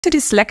To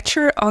this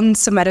lecture on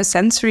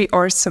somatosensory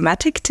or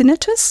somatic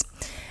tinnitus,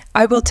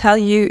 I will tell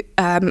you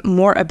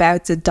more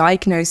about the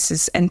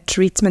diagnosis and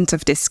treatment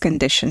of this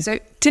condition. So,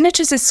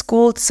 tinnitus is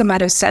called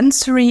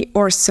somatosensory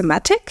or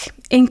somatic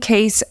in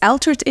case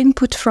altered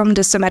input from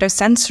the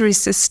somatosensory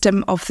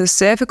system of the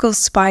cervical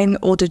spine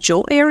or the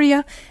jaw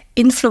area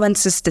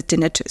influences the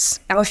tinnitus.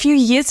 Now, a few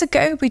years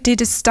ago, we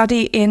did a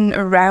study in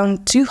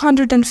around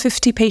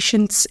 250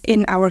 patients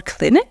in our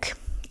clinic,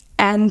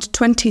 and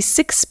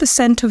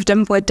 26% of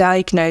them were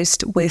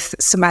diagnosed with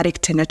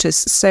somatic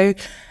tinnitus, so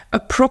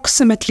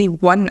approximately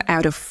 1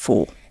 out of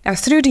 4. Now,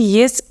 through the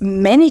years,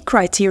 many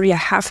criteria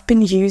have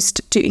been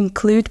used to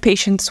include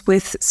patients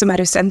with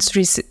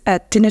somatosensory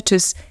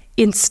tinnitus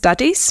in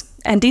studies,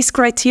 and these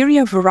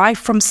criteria vary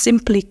from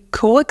simply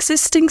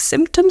coexisting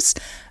symptoms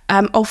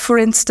of, for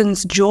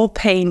instance, jaw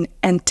pain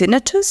and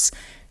tinnitus,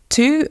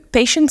 to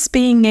patients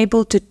being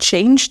able to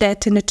change their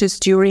tinnitus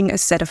during a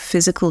set of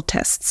physical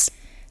tests.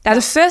 Now,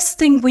 the first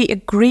thing we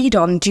agreed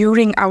on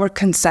during our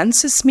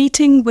consensus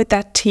meeting with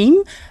that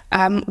team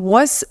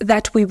was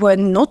that we were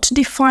not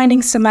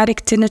defining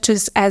somatic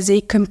tinnitus as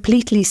a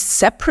completely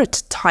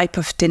separate type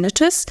of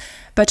tinnitus,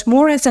 but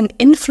more as an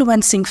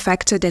influencing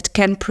factor that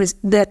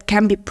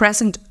can be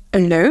present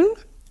alone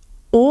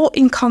or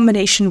in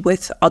combination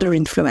with other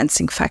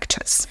influencing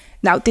factors.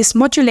 Now, this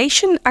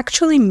modulation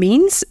actually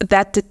means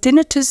that the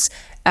tinnitus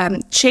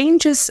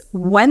changes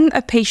when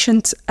a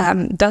patient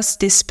does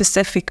this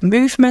specific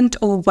movement,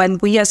 or when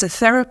we as a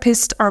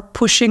therapist are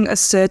pushing a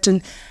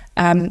certain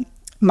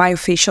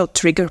myofascial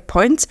trigger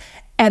point.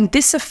 And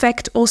this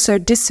effect also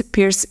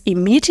disappears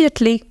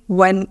immediately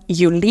when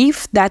you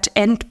leave that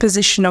end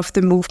position of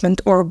the movement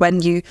or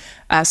when you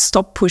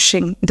stop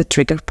pushing the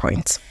trigger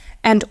point.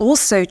 And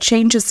also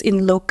changes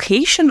in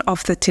location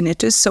of the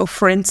tinnitus. So,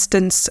 for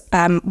instance,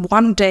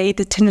 one day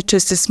the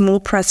tinnitus is more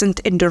present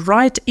in the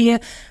right ear,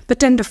 but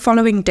then the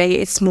following day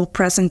it's more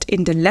present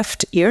in the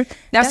left ear.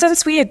 Now,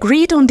 since we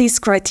agreed on these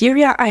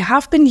criteria, I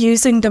have been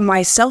using them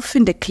myself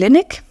in the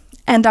clinic,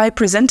 and I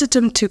presented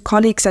them to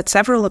colleagues at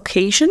several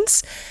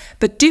occasions.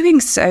 But doing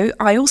so,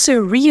 I also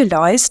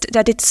realized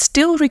that it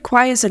still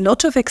requires a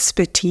lot of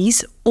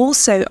expertise,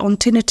 also on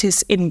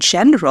tinnitus in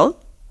general,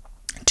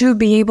 to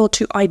be able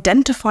to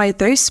identify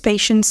those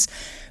patients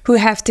who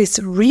have this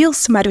real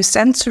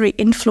somatosensory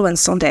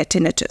influence on their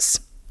tinnitus.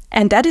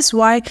 And that is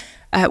why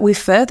we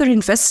further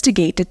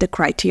investigated the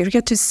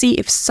criteria to see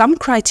if some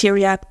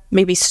criteria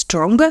may be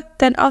stronger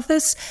than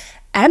others,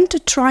 and to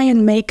try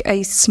and make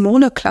a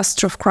smaller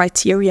cluster of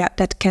criteria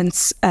that can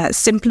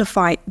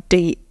simplify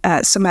the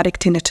somatic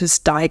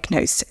tinnitus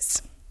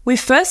diagnosis. We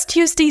first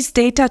used these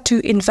data to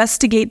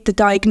investigate the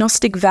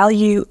diagnostic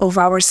value of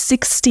our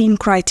 16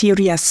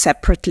 criteria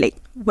separately.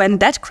 When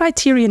that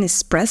criterion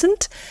is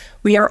present,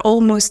 we are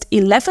almost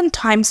 11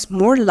 times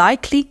more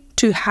likely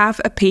to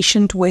have a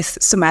patient with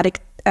somatic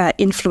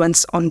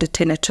influence on the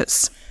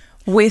tinnitus,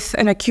 with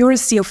an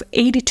accuracy of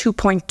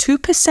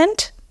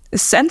 82.2%, a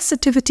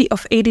sensitivity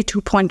of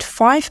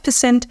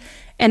 82.5%,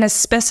 and a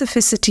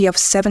specificity of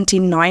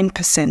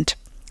 79%.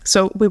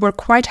 So we were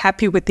quite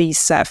happy with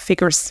these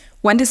figures.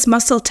 When this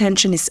muscle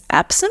tension is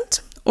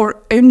absent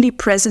or only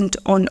present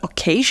on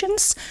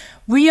occasions,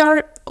 we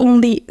are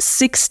only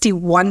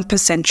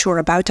 61% sure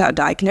about our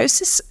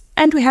diagnosis,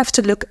 and we have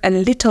to look a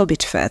little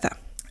bit further.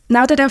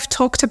 Now that I've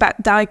talked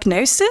about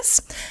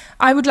diagnosis,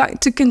 I would like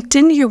to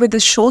continue with a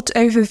short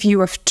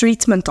overview of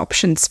treatment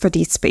options for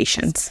these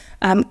patients.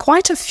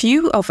 Quite a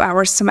few of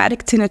our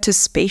somatic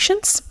tinnitus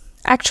patients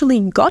actually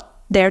got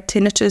their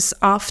tinnitus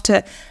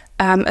after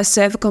a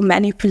cervical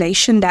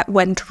manipulation that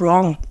went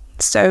wrong.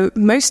 So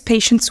most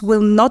patients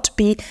will not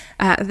be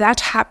that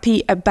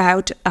happy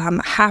about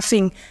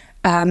having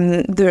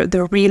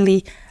the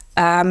really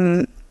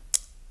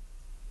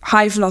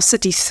high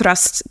velocity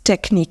thrust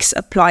techniques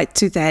applied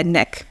to their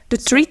neck. The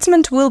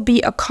treatment will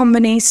be a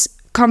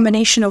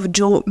combination of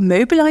jaw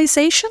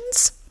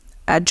mobilizations,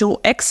 jaw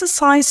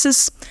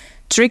exercises,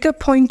 trigger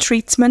point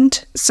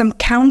treatment, some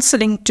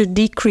counseling to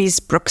decrease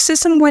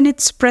bruxism when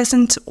it's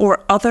present,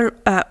 or other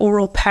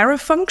oral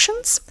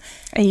parafunctions.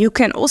 And you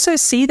can also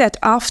see that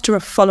after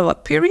a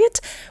follow-up period,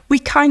 we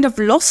kind of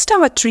lost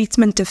our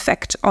treatment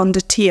effect on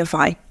the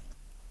TFI.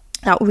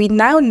 Now, we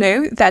now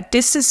know that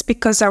this is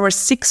because our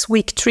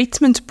 6-week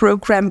treatment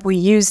program we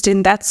used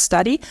in that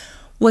study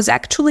was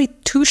actually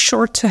too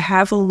short to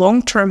have a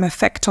long-term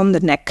effect on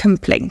the neck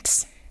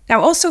complaints.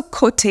 Now, also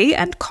Cote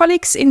and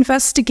colleagues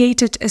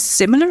investigated a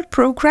similar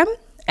program,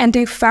 and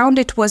they found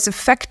it was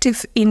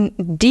effective in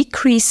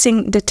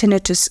decreasing the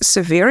tinnitus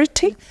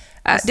severity.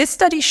 This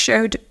study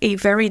showed a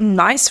very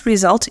nice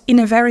result in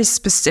a very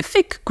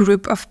specific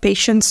group of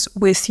patients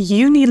with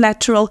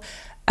unilateral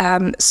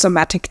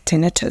somatic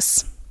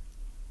tinnitus.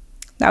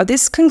 Now,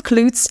 this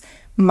concludes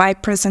my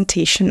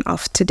presentation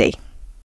of today.